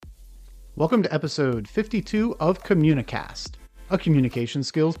Welcome to episode 52 of Communicast, a communication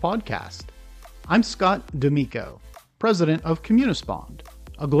skills podcast. I'm Scott D'Amico, president of Communispond,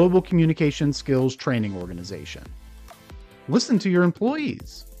 a global communication skills training organization. Listen to your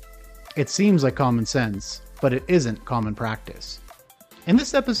employees. It seems like common sense, but it isn't common practice. In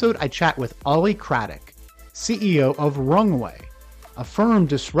this episode, I chat with Ollie Craddock, CEO of Rungway, a firm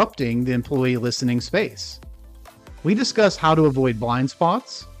disrupting the employee listening space. We discuss how to avoid blind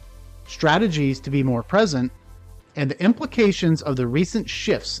spots, strategies to be more present, and the implications of the recent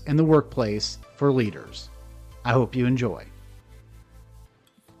shifts in the workplace for leaders. I hope you enjoy.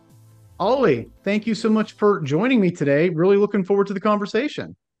 Ollie, thank you so much for joining me today. Really looking forward to the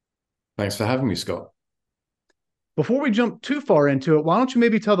conversation. Thanks for having me, Scott. Before we jump too far into it, why don't you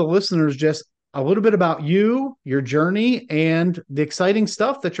maybe tell the listeners just a little bit about you, your journey, and the exciting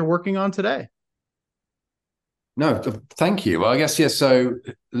stuff that you're working on today? No, thank you. Well, I guess, yes. So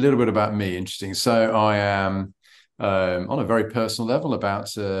a little bit about me. Interesting. So I am on a very personal level about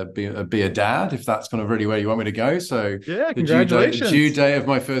to be a dad, if that's kind of really where you want me to go. So yeah, the congratulations. due date of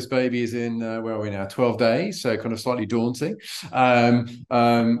my first baby is in, where are we now? 12 days. So kind of slightly daunting,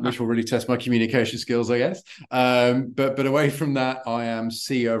 which will really test my communication skills, I guess. But away from that, I am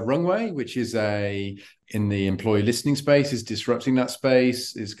CEO of Rungway, which is in the employee listening space, is disrupting that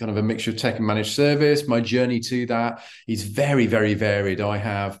space, is kind of a mixture of tech and managed service. My journey to that is very, very varied. I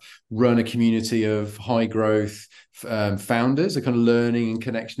have run a community of high growth founders, a kind of learning and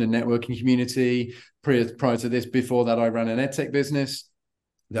connection and networking community. Prior to this, before that, I ran an edtech business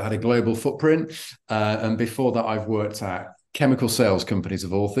that had a global footprint. And before that, I've worked at chemical sales companies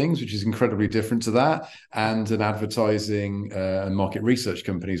of all things, which is incredibly different to that, and an advertising and market research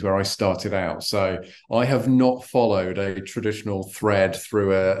companies where I started out. So I have not followed a traditional thread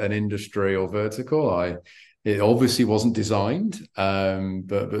through an industry or vertical. It obviously wasn't designed,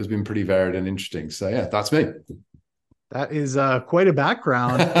 but it's been pretty varied and interesting. So yeah, that's me. That is quite a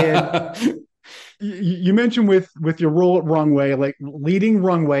background. And you mentioned with your role at Rungway, like leading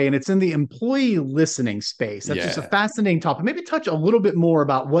Rungway, and it's in the employee listening space. That's just a fascinating topic. Maybe touch a little bit more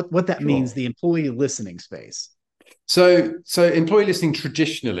about what that means, the employee listening space. So employee listening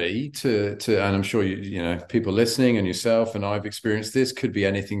traditionally to and I'm sure you know people listening and yourself and I've experienced this, could be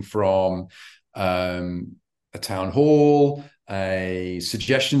anything from a town hall, a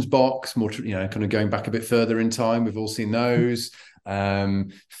suggestions box, more kind of going back a bit further in time. We've all seen those.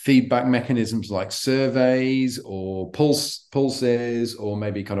 Feedback mechanisms like surveys or pulses, or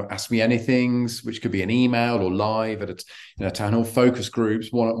maybe kind of ask me anythings, which could be an email or live at a town hall, focus groups,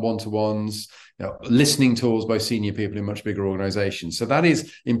 one-to-ones, listening tools by senior people in much bigger organizations. So that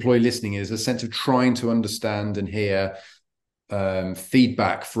is employee listening, is a sense of trying to understand and hear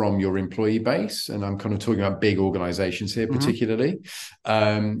feedback from your employee base. And I'm kind of talking about big organizations here, particularly.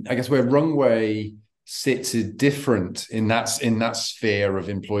 I guess where Rungway sits is different in that sphere of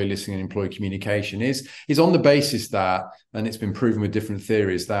employee listening and employee communication is on the basis that, and it's been proven with different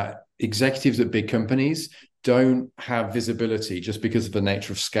theories, that executives at big companies don't have visibility just because of the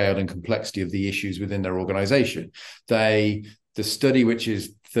nature of scale and complexity of the issues within their organization. The study, which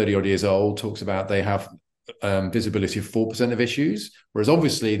is 30 odd years old, talks about they have visibility of 4% of issues, whereas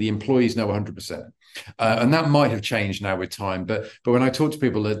obviously the employees know 100%. And that might have changed now with time. But when I talk to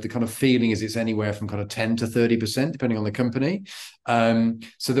people, the kind of feeling is it's anywhere from kind of 10 to 30%, depending on the company.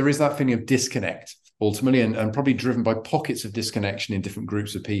 So there is that feeling of disconnect ultimately, and probably driven by pockets of disconnection in different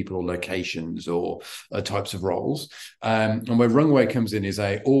groups of people or locations or types of roles. And where Rungway comes in is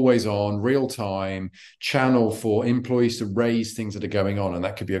a always on, real time channel for employees to raise things that are going on. And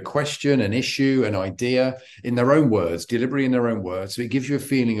that could be a question, an issue, an idea in their own words, deliberately in their own words. So it gives you a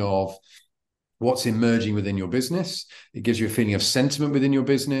feeling of what's emerging within your business. It gives you a feeling of sentiment within your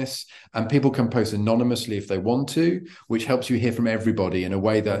business, and people can post anonymously if they want to, which helps you hear from everybody in a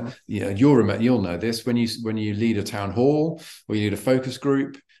way that you'll know this when you lead a town hall or you lead a focus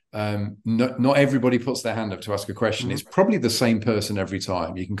group. Not everybody puts their hand up to ask a question. It's probably the same person every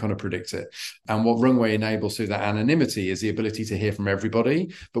time. You can kind of predict it. And what Rungway enables through that anonymity is the ability to hear from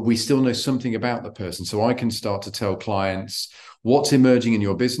everybody, but we still know something about the person. So I can start to tell clients what's emerging in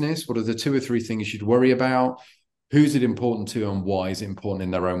your business, what are the 2 or 3 things you should worry about, who's it important to, and why is it important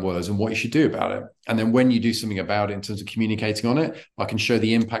in their own words, and what you should do about it. And then when you do something about it in terms of communicating on it, I can show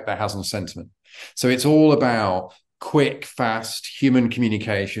the impact that has on sentiment. So it's all about quick, fast human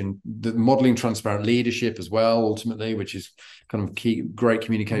communication, the modeling transparent leadership as well, ultimately, which is kind of key. Great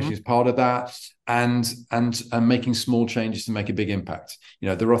communication is part of that, and making small changes to make a big impact.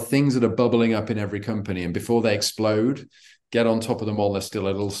 There are things that are bubbling up in every company, and before they explode, get on top of them while there's still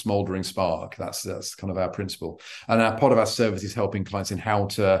a little smoldering spark. That's kind of our principle. And our part of our service is helping clients in how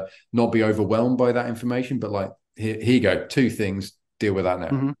to not be overwhelmed by that information, but like, here you go, 2 things, deal with that now.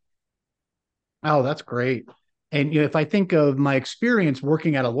 Mm-hmm. Oh, that's great. And if I think of my experience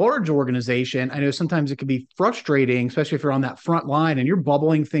working at a large organization, I know sometimes it can be frustrating, especially if you're on that front line and you're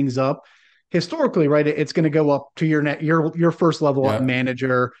bubbling things up. Historically, right, it's going to go up to your first level up Yeah.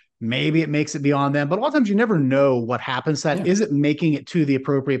 manager. Maybe it makes it beyond them, but a lot of times you never know what happens to that. Yeah. Is it making it to the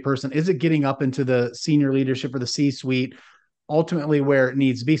appropriate person? Is it getting up into the senior leadership or the C-suite? Ultimately where it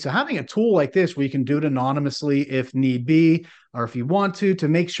needs to be. So having a tool like this where you can do it anonymously if need be, or if you want to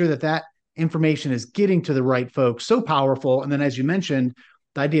make sure that that information is getting to the right folks, so powerful. And then, as you mentioned,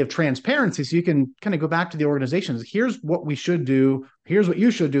 the idea of transparency, so you can kind of go back to the organizations. Here's what we should do. Here's what you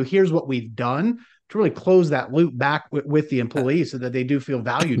should do. Here's what we've done, to really close that loop back with the employees so that they do feel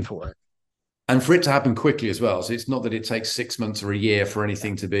valued for it. And for it to happen quickly as well. So it's not that it takes 6 months or a year for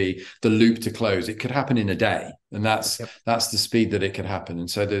anything to be the loop to close. It could happen in a day. And that's the speed that it could happen. And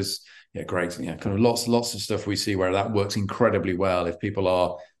so there's, great, kind of lots of stuff we see where that works incredibly well if people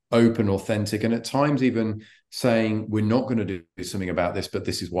are open, authentic, and at times even saying, we're not going to do something about this, but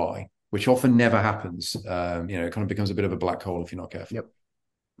this is why, which often never happens. It kind of becomes a bit of a black hole if you're not careful. Yep,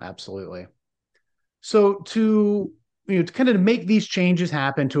 absolutely. So to kind of make these changes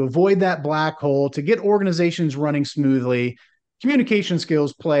happen, to avoid that black hole, to get organizations running smoothly, communication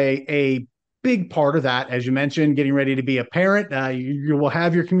skills play a big part of that. As you mentioned, getting ready to be a parent, you will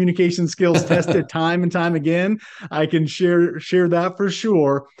have your communication skills tested time and time again. I can share that for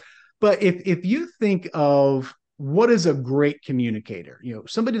sure. But if you think of what is a great communicator,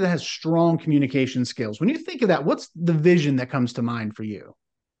 somebody that has strong communication skills, when you think of that, what's the vision that comes to mind for you?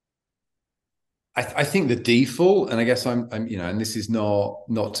 I think the default, and I guess I'm, and this is not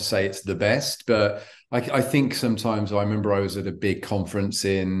to say it's the best, but I think sometimes I remember I was at a big conference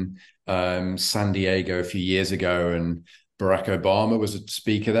in San Diego a few years ago, and Barack Obama was a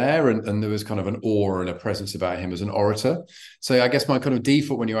speaker there, and there was kind of an aura and a presence about him as an orator. So I guess my kind of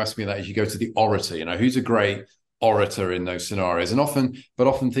default when you ask me that is you go to the orator, who's a great orator in those scenarios, and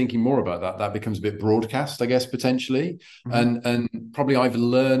often thinking more about that becomes a bit broadcast, I guess, potentially. Mm-hmm. And probably I've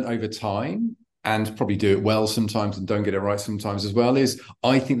learned over time, and probably do it well sometimes and don't get it right sometimes as well, is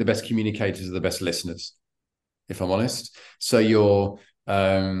I think the best communicators are the best listeners, if I'm honest. So you're,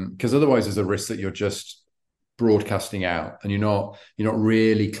 because otherwise there's a risk that you're just broadcasting out and you're not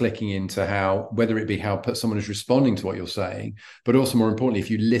really clicking into whether it be how someone is responding to what you're saying, but also more importantly, if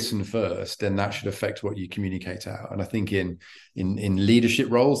you listen first, then that should affect what you communicate out. And I think in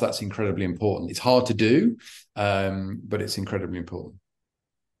leadership roles, that's incredibly important. It's hard to do, but it's incredibly important.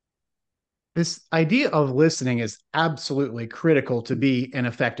 This idea of listening is absolutely critical to be an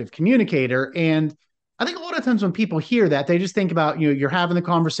effective communicator. And I think a lot of times when people hear that, they just think about, you're having the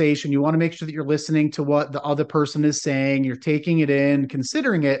conversation, you want to make sure that you're listening to what the other person is saying, you're taking it in,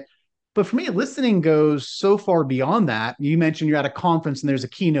 considering it. But for me, listening goes so far beyond that. You mentioned you're at a conference and there's a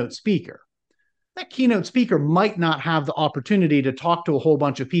keynote speaker. That keynote speaker might not have the opportunity to talk to a whole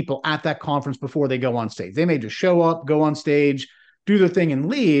bunch of people at that conference before they go on stage. They may just show up, go on stage, do their thing and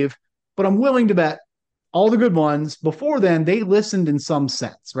leave. But I'm willing to bet all the good ones, before then, they listened in some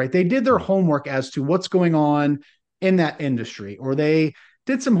sense, right? They did their homework as to what's going on in that industry, or they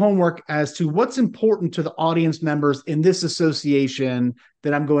did some homework as to what's important to the audience members in this association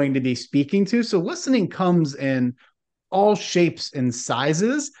that I'm going to be speaking to. So listening comes in all shapes and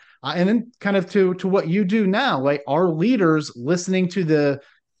sizes. And then kind of to what you do now, like, are leaders listening to the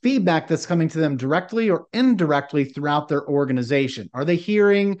feedback that's coming to them directly or indirectly throughout their organization? Are they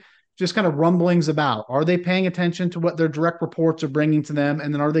hearing just kind of rumblings about? Are they paying attention to what their direct reports are bringing to them?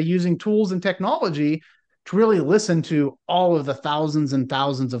 And then are they using tools and technology to really listen to all of the thousands and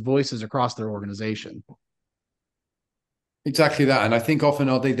thousands of voices across their organization? Exactly that. And I think often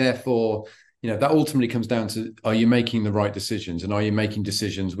are they therefore, that ultimately comes down to, are you making the right decisions, and are you making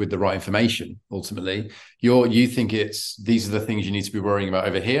decisions with the right information? Ultimately, you think these are the things you need to be worrying about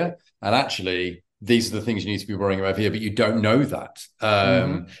over here, and actually these are the things you need to be worrying about here, but you don't know that.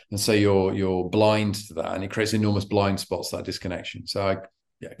 And so you're blind to that, and it creates enormous blind spots, that disconnection. So I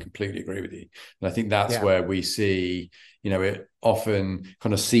completely agree with you. And I think that's where we see, it often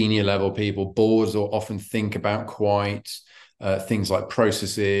kind of senior level people, boards, or often think about quite things like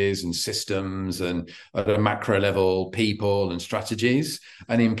processes and systems, and at a macro level, people and strategies.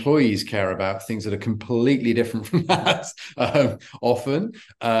 And employees care about things that are completely different from that often.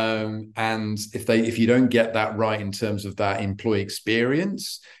 And if you don't get that right in terms of that employee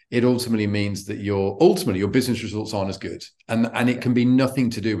experience, it ultimately means that your business results aren't as good. And it can be nothing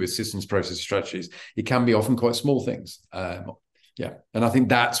to do with systems, process, strategies. It can be often quite small things. Yeah. And I think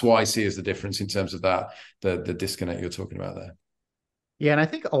that's why I see as the difference in terms of that, the disconnect you're talking about there. Yeah, and I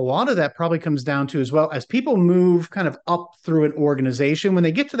think a lot of that probably comes down to, as well, as people move kind of up through an organization, when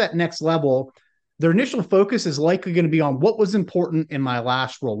they get to that next level, their initial focus is likely going to be on what was important in my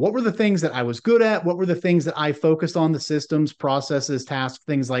last role. What were the things that I was good at? What were the things that I focused on, the systems, processes, tasks,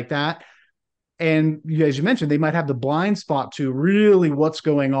 things like that? And as you mentioned, they might have the blind spot to really what's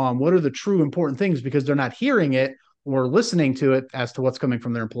going on. What are the true important things, because they're not hearing it or listening to it as to what's coming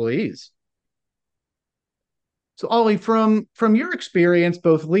from their employees. So, Ollie, from your experience,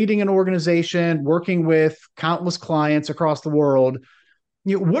 both leading an organization, working with countless clients across the world,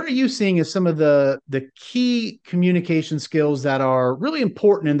 what are you seeing as some of the key communication skills that are really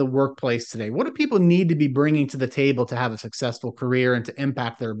important in the workplace today? What do people need to be bringing to the table to have a successful career and to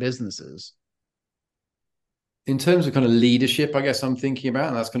impact their businesses? In terms of kind of leadership, I guess I'm thinking about,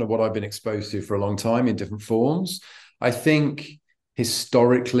 and that's kind of what I've been exposed to for a long time in different forms. I think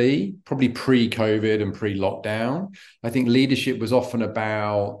historically, probably pre-COVID and pre-lockdown, I think leadership was often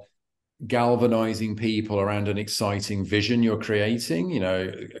about galvanizing people around an exciting vision you're creating.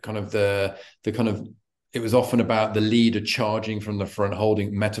 Kind of the kind of it was often about the leader charging from the front,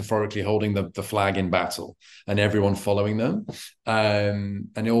 metaphorically holding the flag in battle, and everyone following them.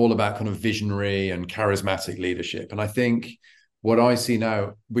 And all about kind of visionary and charismatic leadership. And I think what I see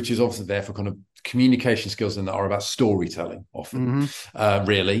now, which is obviously there for kind of communication skills, and that are about storytelling often,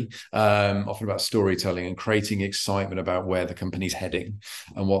 often about storytelling and creating excitement about where the company's heading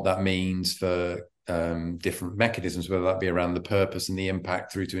and what that means for different mechanisms, whether that be around the purpose and the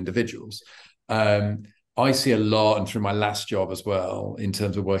impact through to individuals. I see a lot, and through my last job as well, in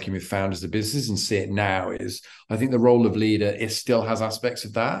terms of working with founders of businesses, and see it now, is I think the role of leader, it still has aspects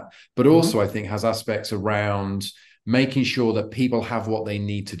of that, but also I think has aspects around making sure that people have what they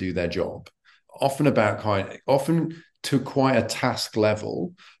need to do their job. Often to quite a task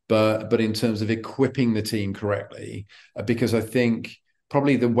level, but in terms of equipping the team correctly, because I think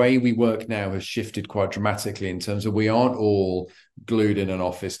probably the way we work now has shifted quite dramatically in terms of we aren't all glued in an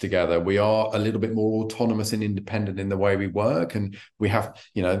office together. We are a little bit more autonomous and independent in the way we work. And we have,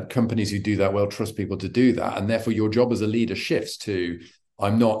 companies who do that well trust people to do that. And therefore your job as a leader shifts to,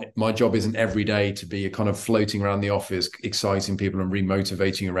 my job isn't every day to be a kind of floating around the office, exciting people and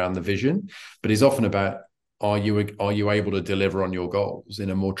remotivating around the vision, but it's often about, are you able to deliver on your goals in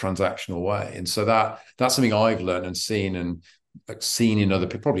a more transactional way? And so that's something I've learned and seen in other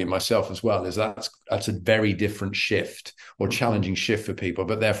people, probably in myself as well, is that's a very different shift or challenging shift for people,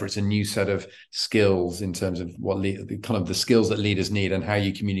 but therefore it's a new set of skills in terms of the skills that leaders need and how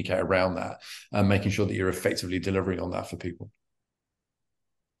you communicate around that, and making sure that you're effectively delivering on that for people.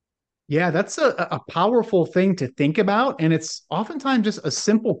 Yeah, that's a powerful thing to think about. And it's oftentimes just a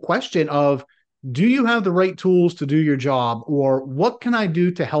simple question of, do you have the right tools to do your job? Or what can I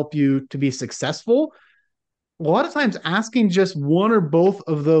do to help you to be successful? A lot of times asking just one or both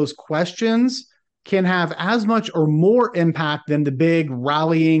of those questions can have as much or more impact than the big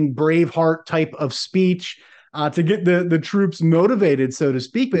rallying Braveheart type of speech to get the troops motivated, so to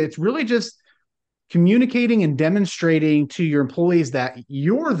speak. But it's really just communicating and demonstrating to your employees that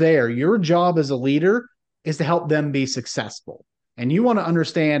you're there. Your job as a leader is to help them be successful. And you want to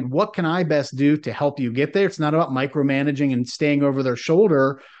understand, what can I best do to help you get there? It's not about micromanaging and staying over their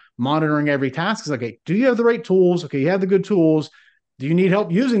shoulder, monitoring every task. It's like, okay, do you have the right tools? Okay, you have the good tools. Do you need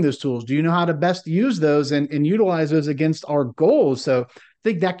help using those tools? Do you know how to best use those and utilize those against our goals? So I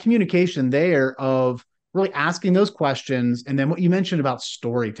think that communication there of really asking those questions, and then what you mentioned about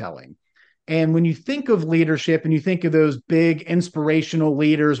storytelling. And when you think of leadership and you think of those big inspirational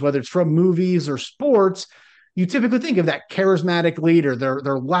leaders, whether it's from movies or sports, you typically think of that charismatic leader.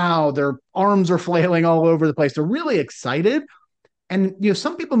 They're loud, their arms are flailing all over the place. They're really excited. And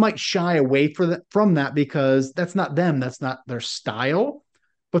some people might shy away from that because that's not them, that's not their style.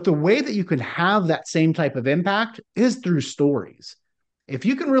 But the way that you can have that same type of impact is through stories. If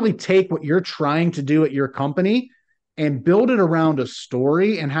you can really take what you're trying to do at your company and build it around a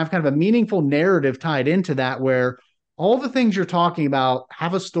story and have kind of a meaningful narrative tied into that, where all the things you're talking about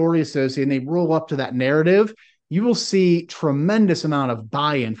have a story associated and they roll up to that narrative, you will see tremendous amount of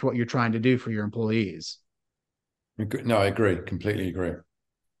buy-in for what you're trying to do for your employees. No, I agree. Completely agree.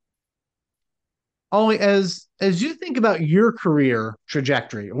 Ollie, as you think about your career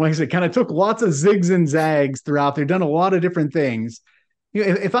trajectory, like I said, kind of took lots of zigs and zags throughout there, done a lot of different things.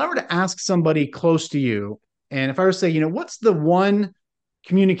 If I were to ask somebody close to you, and if I were to say, what's the one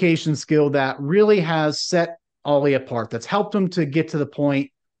communication skill that really has set Ollie apart, that's helped him to get to the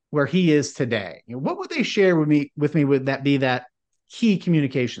point where he is today, what would they share with me? Would that be that key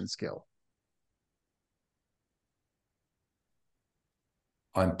communication skill?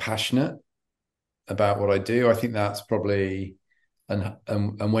 I'm passionate about what I do. I think that's probably, and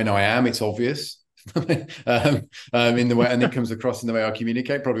when I am, it's obvious. In the way, and it comes across in the way I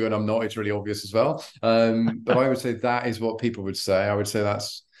communicate. Probably when I'm not, it's really obvious as well. But I would say that is what people would say. I would say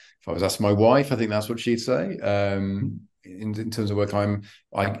that's, if I was asking my wife, I think that's what she'd say. In terms of work,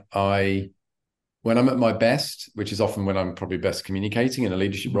 I when I'm at my best, which is often when I'm probably best communicating in a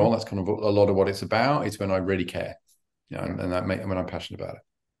leadership role, that's kind of a lot of what it's about. It's when I really care, and when I'm passionate about it.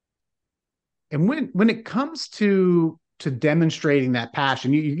 And when it comes to demonstrating that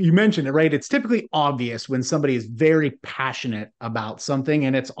passion, you mentioned it, right? It's typically obvious when somebody is very passionate about something,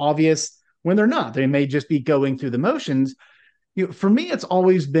 and it's obvious when they're not. They may just be going through the motions. For me, it's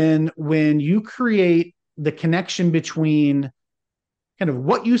always been when you create the connection between kind of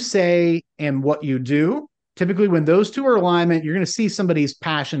what you say and what you do. Typically, when those two are alignment, you're going to see somebody's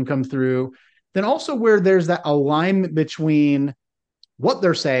passion come through. Then also where there's that alignment between what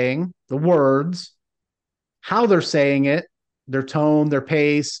they're saying, the words, how they're saying it, their tone, their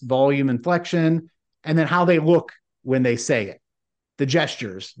pace, volume, inflection, and then how they look when they say it, the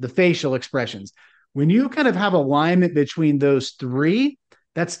gestures, the facial expressions. When you kind of have alignment between those three,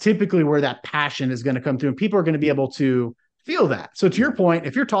 that's typically where that passion is going to come through, and people are going to be able to feel that. So, to your point,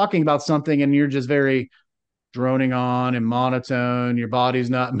 if you're talking about something and you're just very droning on and monotone, your body's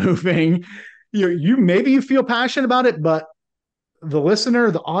not moving, you maybe you feel passionate about it, but the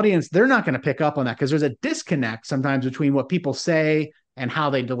listener, the audience, they're not going to pick up on that because there's a disconnect sometimes between what people say and how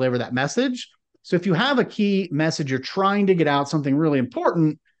they deliver that message. So if you have a key message you're trying to get out, something really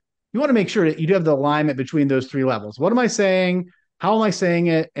important, you want to make sure that you do have the alignment between those three levels. What am I saying? How am I saying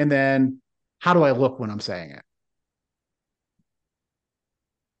it? And then how do I look when I'm saying it?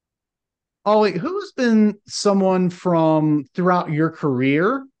 Ollie, who's been someone from throughout your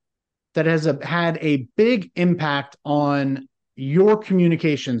career that has had a big impact on your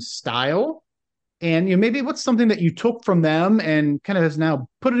communication style? And maybe what's something that you took from them and kind of has now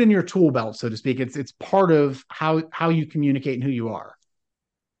put it in your tool belt, so to speak. It's part of how you communicate and who you are.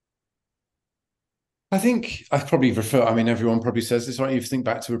 I think I probably refer. I mean, everyone probably says this, right? You think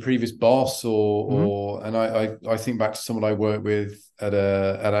back to a previous boss, Mm-hmm. and I think back to someone I worked with at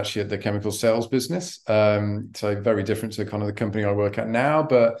the chemical sales business. So very different to kind of the company I work at now,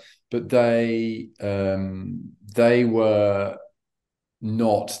 but they were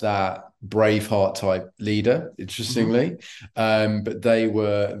not that Braveheart type leader, Mm-hmm. interestingly, but they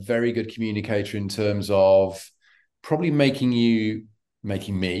were a very good communicator in terms of probably making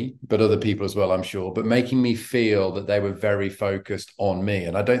me, but other people as well, I'm sure, but making me feel that they were very focused on me.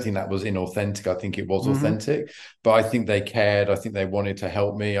 And I don't think that was inauthentic. I think it was Mm-hmm. authentic, but I think they cared. I think they wanted to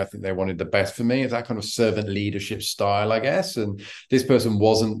help me. I think they wanted the best for me. It's that kind of servant leadership style, I guess. And this person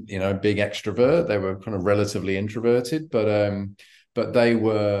wasn't, a big extrovert. They were kind of relatively introverted, but they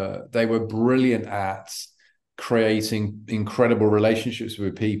were brilliant at creating incredible relationships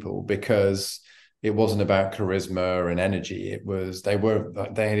with people because it wasn't about charisma and energy.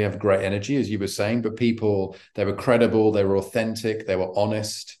 They have great energy, as you were saying, but they were credible, they were authentic, they were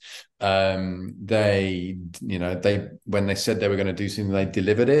honest. They when they said they were going to do something, they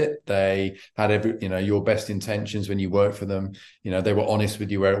delivered it. They had your best intentions when you worked for them. They were honest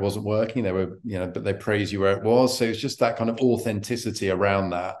with you where it wasn't working. But they praised you where it was. So it's just that kind of authenticity around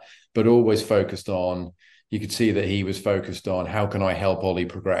that, but always focused on, you could see that he was focused on how can I help Ollie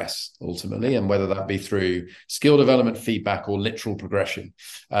progress ultimately, and whether that be through skill development, feedback, or literal progression.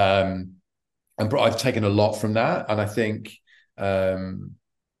 And I've taken a lot from that, and I think on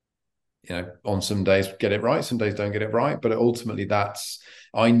some days get it right, some days don't get it right, but ultimately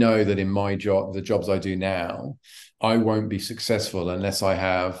I know that in my job, the jobs I do now, I won't be successful unless I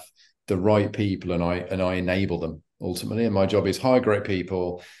have the right people and I enable them ultimately. And my job is hire great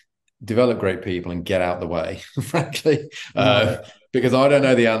people, develop great people, and get out the way, frankly, Love it. because I don't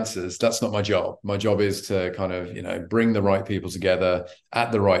know the answers. That's not my job. My job is to kind of, bring the right people together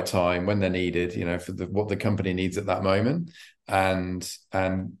at the right time when they're needed, for what the company needs at that moment, and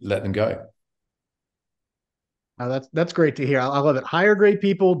let them go. That's great to hear. I love it. Hire great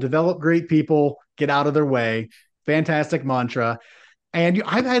people, develop great people, get out of their way. Fantastic mantra. And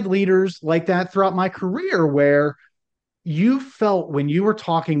I've had leaders like that throughout my career where you felt when you were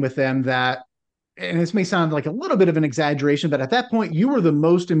talking with them that and this may sound like a little bit of an exaggeration, but at that point, you were the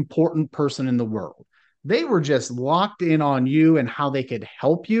most important person in the world. They were just locked in on you and how they could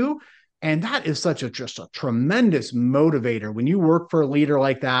help you. And that is such a just a tremendous motivator when you work for a leader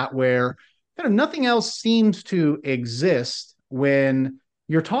like that, where kind of nothing else seems to exist when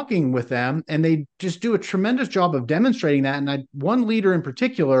you're talking with them, and they just do a tremendous job of demonstrating that. One leader in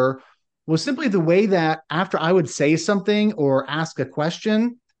particular was simply the way that after I would say something or ask a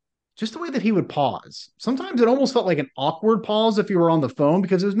question, just the way that he would pause. Sometimes it almost felt like an awkward pause if you were on the phone,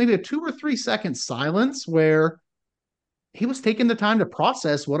 because it was maybe a 2 or 3 second silence where he was taking the time to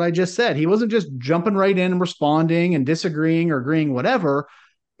process what I just said. He wasn't just jumping right in and responding and disagreeing or agreeing, whatever,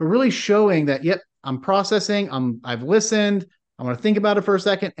 but really showing that, yep, I'm processing, I've listened, I'm going to think about it for a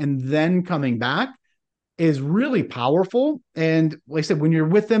second, and then coming back is really powerful. And like I said, when you're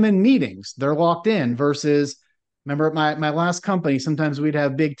with them in meetings, they're locked in versus, remember at my last company, sometimes we'd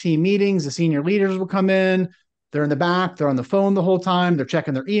have big team meetings, the senior leaders will come in, they're in the back, they're on the phone the whole time, they're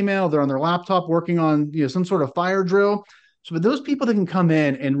checking their email, they're on their laptop working on some sort of fire drill. So for those people that can come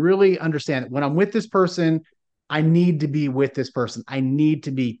in and really understand that when I'm with this person, I need to be with this person, I need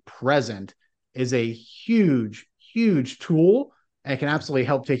to be present, is a huge, huge tool, and it can absolutely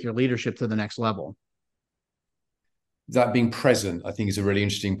help take your leadership to the next level. That being present, I think, is a really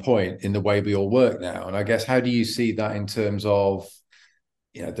interesting point in the way we all work now. And I guess, how do you see that in terms of,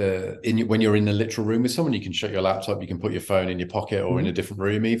 when you're in the literal room with someone, you can shut your laptop, you can put your phone in your pocket or in a different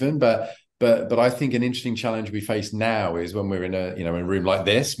room even. But I think an interesting challenge we face now is when we're in a room like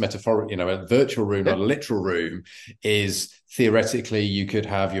this, metaphoric, a virtual room, not a literal room, is theoretically you could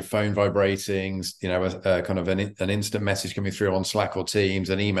have your phone vibrating, a kind of an instant message coming through on Slack or Teams,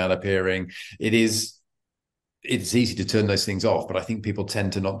 an email appearing. It's easy to turn those things off, but I think people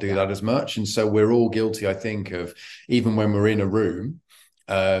tend to not do that as much. And so we're all guilty, I think, of, even when we're in a room,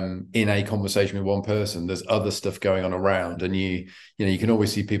 in a conversation with one person, there's other stuff going on around, and you can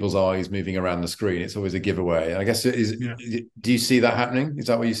always see people's eyes moving around the screen. It's always a giveaway. And I guess do you see that happening? Is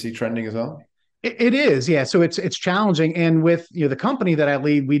that what you see trending as well? It is, yeah. So it's challenging, and with the company that I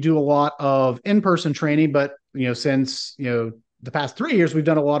lead, we do a lot of in-person training, but since the past 3 years, we've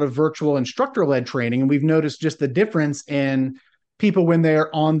done a lot of virtual instructor-led training, and we've noticed just the difference in people when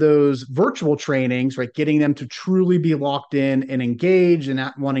they're on those virtual trainings, right? Getting them to truly be locked in and engaged and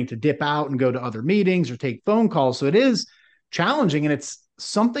not wanting to dip out and go to other meetings or take phone calls. So it is challenging, and it's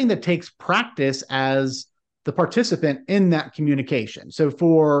something that takes practice as the participant in that communication. So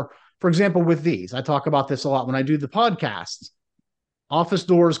for example, with these, I talk about this a lot when I do the podcasts. Office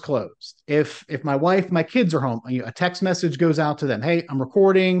doors closed. If my wife, my kids are home, a text message goes out to them. Hey, I'm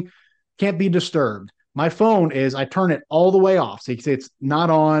recording, can't be disturbed. My phone I turn it all the way off. So you can say it's not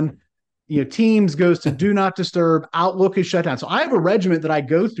on. Teams goes to do not disturb. Outlook is shut down. So I have a regiment that I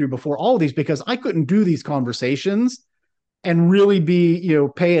go through before all of these, because I couldn't do these conversations and really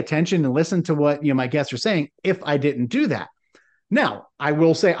pay attention and listen to what my guests are saying if I didn't do that. Now, I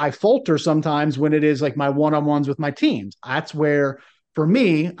will say I falter sometimes when it is like my one-on-ones with my teams. That's where, for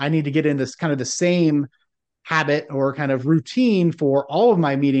me, I need to get in this kind of the same habit or kind of routine for all of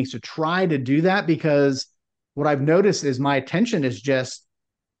my meetings to try to do that, because what I've noticed is my attention is just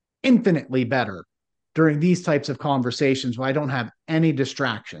infinitely better during these types of conversations where I don't have any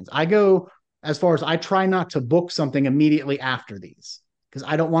distractions. I go as far as I try not to book something immediately after these, because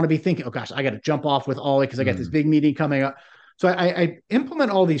I don't want to be thinking, oh gosh, I got to jump off with Ollie because I got this big meeting coming up. So I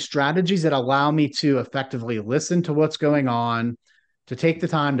implement all these strategies that allow me to effectively listen to what's going on, to take the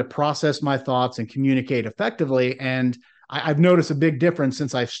time to process my thoughts and communicate effectively. And I've noticed a big difference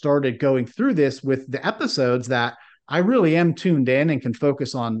since I've started going through this with the episodes, that I really am tuned in and can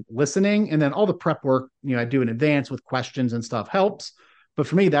focus on listening. And then all the prep work, I do in advance with questions and stuff helps. But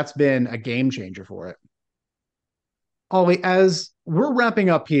for me, that's been a game changer for it. Ollie, as we're wrapping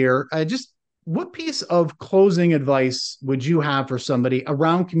up here, just what piece of closing advice would you have for somebody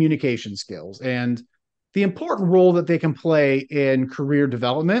around communication skills and the important role that they can play in career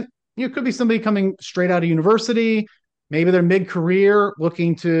development? It could be somebody coming straight out of university, maybe they're mid-career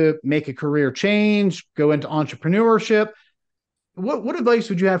looking to make a career change, go into entrepreneurship. What advice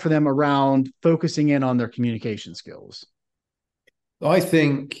would you have for them around focusing in on their communication skills? I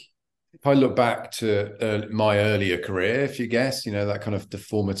think if I look back to my earlier career, if you guess, that kind of the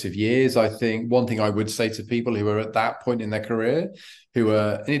formative years, I think one thing I would say to people who are at that point in their career,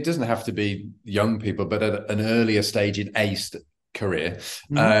 and it doesn't have to be young people, but at an earlier stage in a career,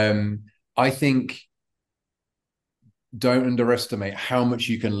 I think don't underestimate how much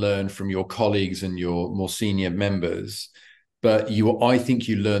you can learn from your colleagues and your more senior members but I think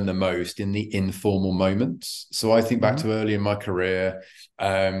you learn the most in the informal moments. So I think back to early in my career,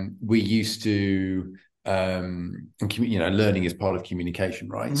 we used to, learning is part of communication,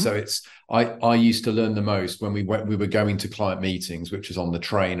 right? So I used to learn the most when we were going to client meetings, which was on the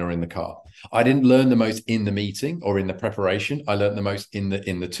train or in the car. I didn't learn the most in the meeting or in the preparation. I learned the most in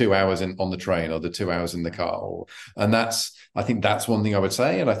the 2 hours on the train or the 2 hours in the car. I think that's one thing I would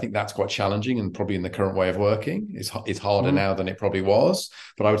say. And I think that's quite challenging, and probably in the current way of working, it's harder now than it probably was.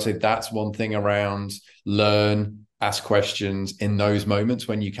 But I would say that's one thing around learn, ask questions in those moments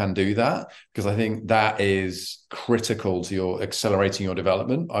when you can do that, because I think that is critical to your accelerating your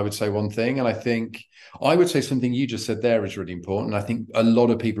development. I would say one thing. And I would say something you just said there is really important. I think a lot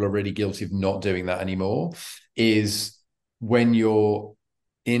of people are really guilty of not doing that anymore, is when you're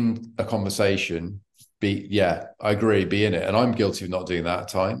in a conversation, I agree, be in it. And I'm guilty of not doing that at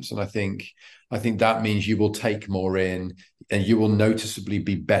times. And I think that means you will take more in, and you will noticeably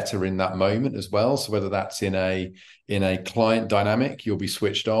be better in that moment as well. So whether that's in a client dynamic, you'll be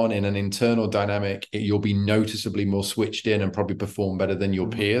switched on. In an internal dynamic, you'll be noticeably more switched in and probably perform better than your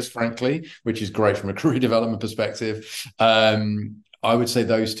peers, frankly, which is great from a career development perspective. I would say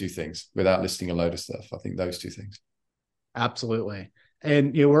those two things without listing a load of stuff. I think those two things. Absolutely.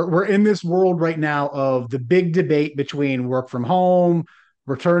 And we're in this world right now of the big debate between work from home,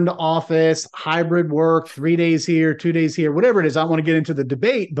 return to office, hybrid work, 3 days here, 2 days here, whatever it is. I don't want to get into the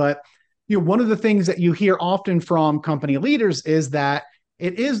debate, but one of the things that you hear often from company leaders is that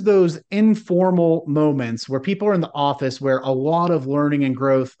it is those informal moments where people are in the office where a lot of learning and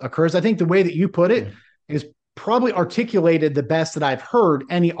growth occurs. I think the way that you put it is probably articulated the best that I've heard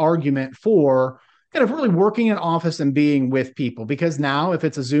any argument for kind of really working in office and being with people. Because now if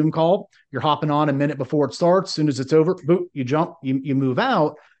it's a Zoom call, you're hopping on a minute before it starts. As soon as it's over, boop, you jump, you move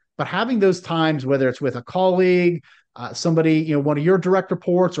out. But having those times, whether it's with a colleague, somebody, one of your direct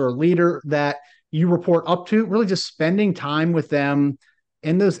reports or a leader that you report up to, really just spending time with them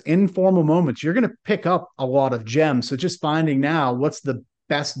in those informal moments, you're going to pick up a lot of gems. So just finding now what's the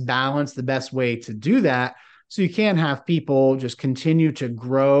best balance, the best way to do that, so you can have people just continue to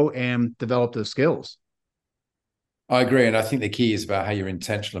grow and develop those skills. I agree. And I think the key is about how you're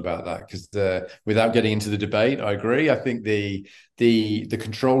intentional about that, because without getting into the debate, I agree. I think the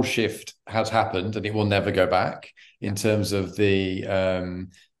control shift has happened and it will never go back in terms of the,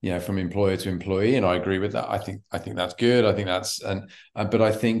 from employer to employee. And I agree with that. I think that's good. I think but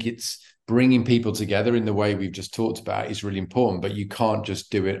I think it's bringing people together in the way we've just talked about is really important, but you can't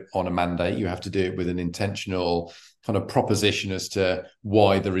just do it on a mandate. You have to do it with an intentional kind of proposition as to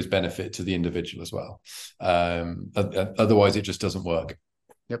why there is benefit to the individual as well. Otherwise, it just doesn't work.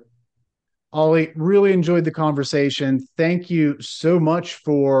 Yep. Ollie, really enjoyed the conversation. Thank you so much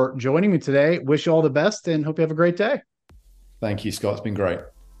for joining me today. Wish you all the best and hope you have a great day. Thank you, Scott. It's been great.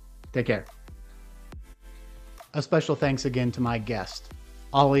 Take care. A special thanks again to my guest,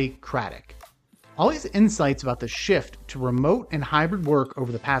 Ollie Craddock. Ollie's insights about the shift to remote and hybrid work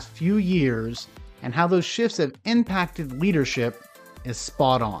over the past few years and how those shifts have impacted leadership is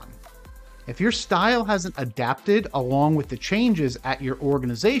spot on. If your style hasn't adapted along with the changes at your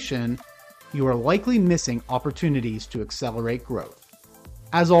organization, you are likely missing opportunities to accelerate growth.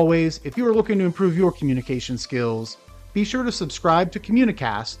 As always, if you are looking to improve your communication skills, be sure to subscribe to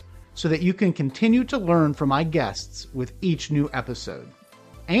Communicast so that you can continue to learn from my guests with each new episode.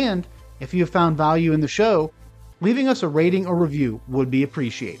 And if you have found value in the show, leaving us a rating or review would be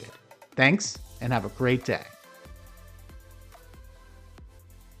appreciated. Thanks, and have a great day.